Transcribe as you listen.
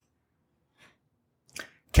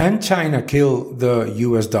Can China kill the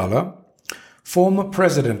US dollar? Former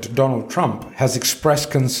President Donald Trump has expressed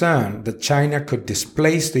concern that China could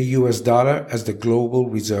displace the US dollar as the global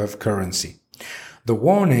reserve currency. The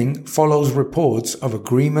warning follows reports of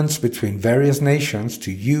agreements between various nations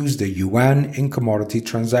to use the yuan in commodity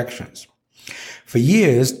transactions. For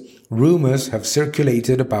years, rumors have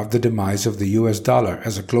circulated about the demise of the US dollar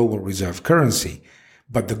as a global reserve currency,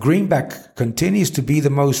 but the greenback continues to be the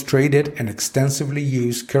most traded and extensively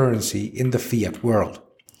used currency in the fiat world.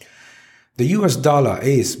 The US dollar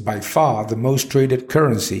is by far the most traded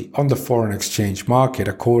currency on the foreign exchange market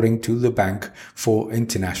according to the Bank for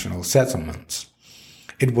International Settlements.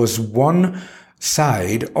 It was one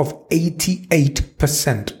side of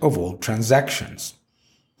 88% of all transactions.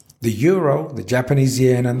 The euro, the Japanese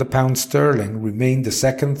yen, and the pound sterling remain the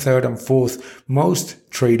second, third, and fourth most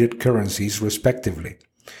traded currencies respectively.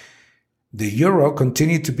 The euro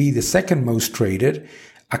continued to be the second most traded,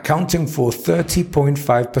 accounting for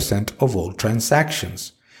 30.5% of all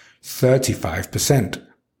transactions, 35%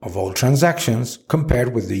 of all transactions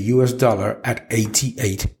compared with the US dollar at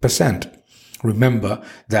 88%. Remember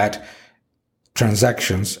that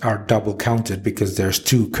transactions are double counted because there's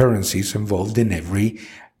two currencies involved in every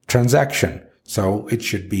transaction, so it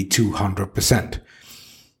should be 200%.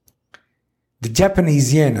 The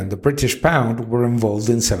Japanese yen and the British pound were involved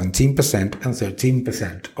in 17% and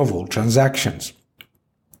 13% of all transactions.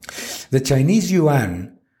 The Chinese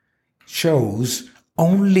yuan shows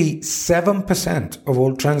only 7% of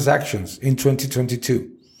all transactions in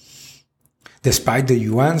 2022. Despite the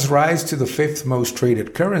yuan's rise to the fifth most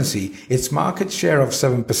traded currency, its market share of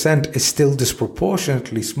 7% is still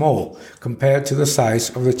disproportionately small compared to the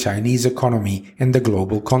size of the Chinese economy in the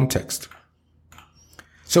global context.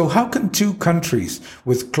 So how can two countries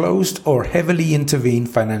with closed or heavily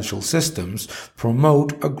intervened financial systems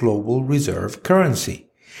promote a global reserve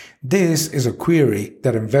currency? This is a query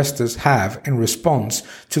that investors have in response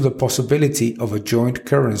to the possibility of a joint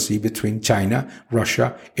currency between China,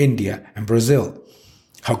 Russia, India, and Brazil.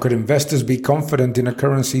 How could investors be confident in a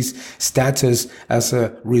currency's status as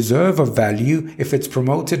a reserve of value if it's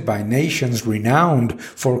promoted by nations renowned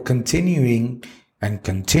for continuing and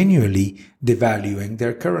continually devaluing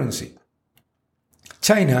their currency?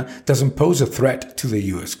 China doesn't pose a threat to the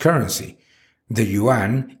US currency. The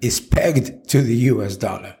yuan is pegged to the US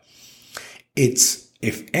dollar. It's,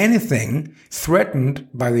 if anything, threatened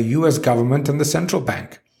by the US government and the central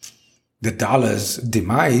bank. The dollar's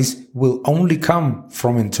demise will only come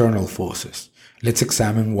from internal forces. Let's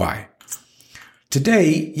examine why.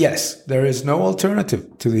 Today, yes, there is no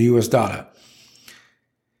alternative to the US dollar.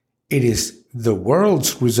 It is the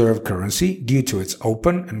world's reserve currency due to its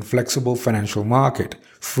open and flexible financial market,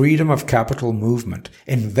 freedom of capital movement,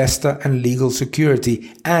 investor and legal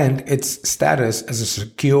security, and its status as a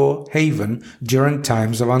secure haven during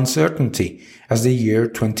times of uncertainty, as the year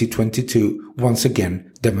 2022 once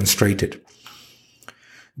again demonstrated.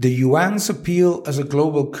 The yuan's appeal as a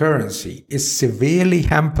global currency is severely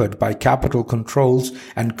hampered by capital controls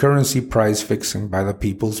and currency price fixing by the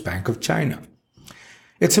People's Bank of China.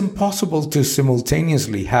 It's impossible to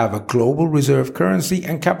simultaneously have a global reserve currency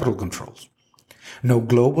and capital controls. No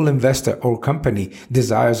global investor or company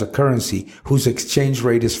desires a currency whose exchange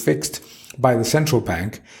rate is fixed by the central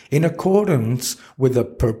bank in accordance with a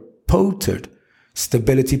purported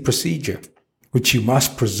stability procedure, which you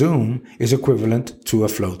must presume is equivalent to a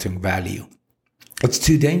floating value. It's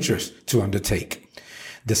too dangerous to undertake.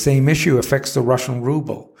 The same issue affects the Russian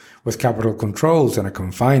ruble. With capital controls and a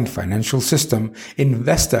confined financial system,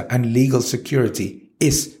 investor and legal security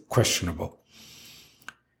is questionable.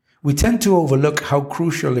 We tend to overlook how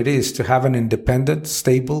crucial it is to have an independent,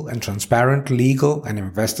 stable, and transparent legal and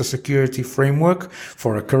investor security framework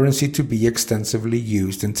for a currency to be extensively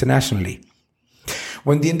used internationally.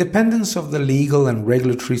 When the independence of the legal and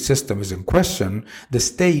regulatory system is in question, the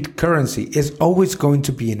state currency is always going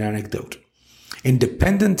to be an anecdote.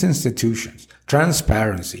 Independent institutions,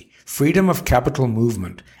 transparency, freedom of capital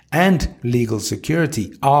movement, and legal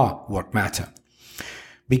security are what matter.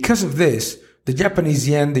 Because of this, the Japanese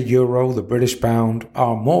yen, the euro, the British pound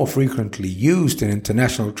are more frequently used in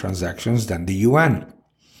international transactions than the yuan.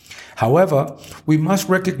 However, we must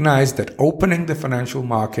recognize that opening the financial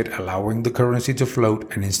market, allowing the currency to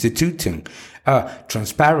float, and instituting a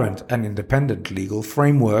transparent and independent legal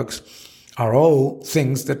frameworks are all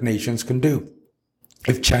things that nations can do.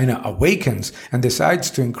 If China awakens and decides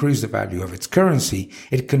to increase the value of its currency,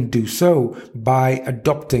 it can do so by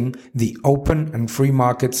adopting the open and free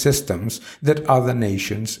market systems that other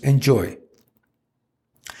nations enjoy.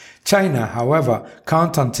 China, however,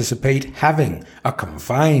 can't anticipate having a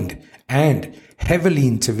confined and heavily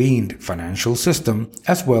intervened financial system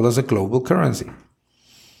as well as a global currency.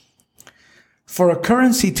 For a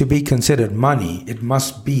currency to be considered money, it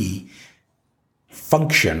must be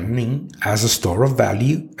functioning as a store of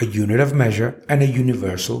value, a unit of measure, and a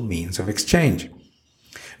universal means of exchange.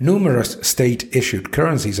 Numerous state-issued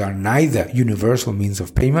currencies are neither universal means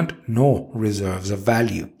of payment nor reserves of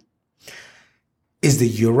value. Is the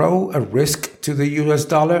euro a risk to the US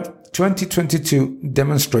dollar? 2022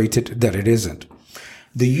 demonstrated that it isn't.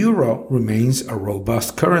 The euro remains a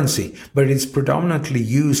robust currency, but it is predominantly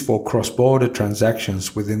used for cross-border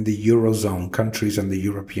transactions within the Eurozone countries and the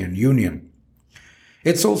European Union.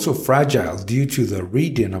 It's also fragile due to the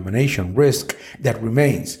redenomination risk that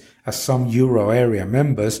remains, as some euro area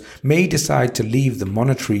members may decide to leave the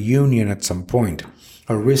monetary union at some point,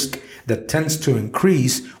 a risk that tends to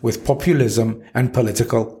increase with populism and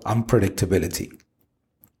political unpredictability.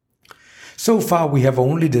 So far, we have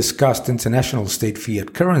only discussed international state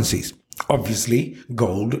fiat currencies. Obviously,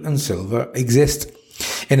 gold and silver exist.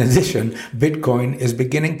 In addition, Bitcoin is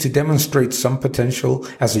beginning to demonstrate some potential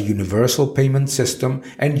as a universal payment system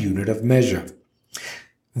and unit of measure.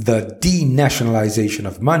 The denationalization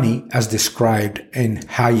of money, as described in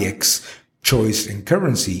Hayek's Choice in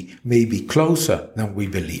Currency, may be closer than we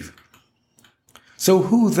believe. So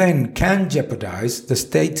who then can jeopardize the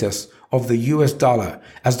status of the US dollar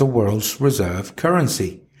as the world's reserve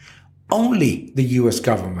currency? Only the US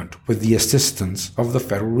government, with the assistance of the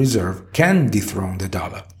Federal Reserve, can dethrone the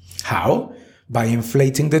dollar. How? By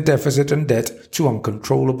inflating the deficit and debt to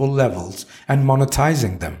uncontrollable levels and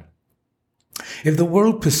monetizing them. If the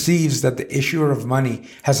world perceives that the issuer of money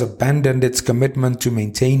has abandoned its commitment to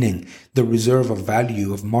maintaining the reserve of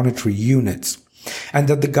value of monetary units, and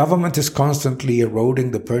that the government is constantly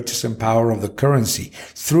eroding the purchasing power of the currency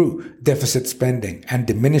through deficit spending and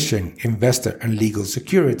diminishing investor and legal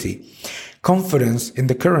security, confidence in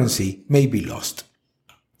the currency may be lost.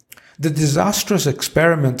 The disastrous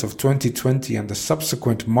experiment of 2020 and the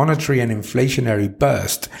subsequent monetary and inflationary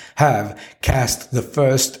burst have cast the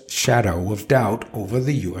first shadow of doubt over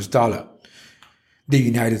the US dollar. The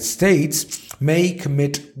United States may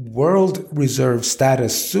commit world reserve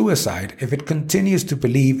status suicide if it continues to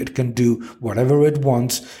believe it can do whatever it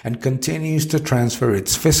wants and continues to transfer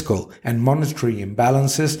its fiscal and monetary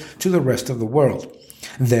imbalances to the rest of the world,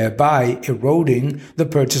 thereby eroding the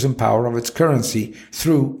purchasing power of its currency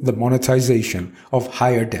through the monetization of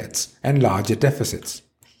higher debts and larger deficits.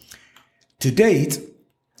 To date,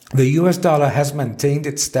 the US dollar has maintained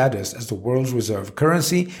its status as the world's reserve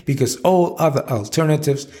currency because all other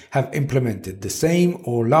alternatives have implemented the same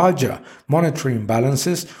or larger monetary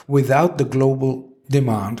imbalances without the global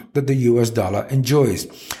demand that the US dollar enjoys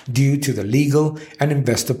due to the legal and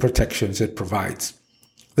investor protections it provides.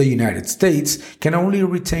 The United States can only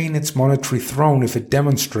retain its monetary throne if it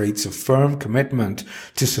demonstrates a firm commitment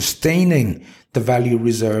to sustaining the value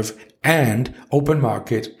reserve and open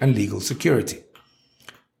market and legal security.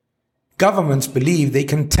 Governments believe they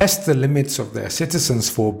can test the limits of their citizens'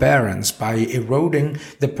 forbearance by eroding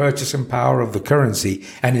the purchasing power of the currency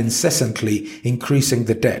and incessantly increasing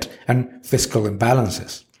the debt and fiscal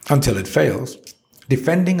imbalances. Until it fails,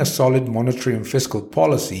 defending a solid monetary and fiscal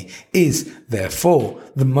policy is, therefore,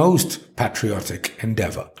 the most patriotic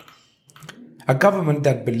endeavor. A government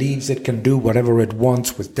that believes it can do whatever it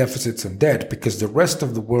wants with deficits and debt because the rest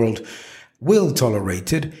of the world will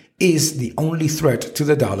tolerate it is the only threat to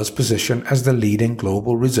the dollar's position as the leading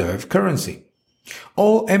global reserve currency.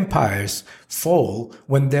 All empires fall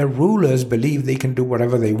when their rulers believe they can do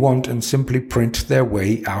whatever they want and simply print their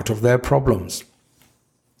way out of their problems.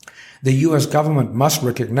 The US government must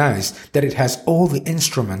recognize that it has all the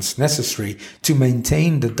instruments necessary to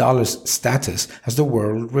maintain the dollar's status as the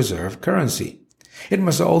world reserve currency. It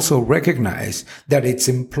must also recognize that it's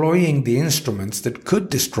employing the instruments that could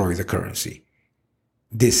destroy the currency.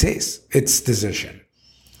 This is its decision.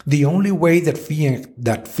 The only way that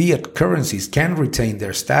fiat currencies can retain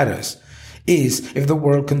their status is if the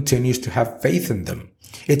world continues to have faith in them.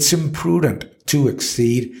 It's imprudent to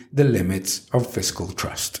exceed the limits of fiscal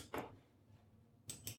trust.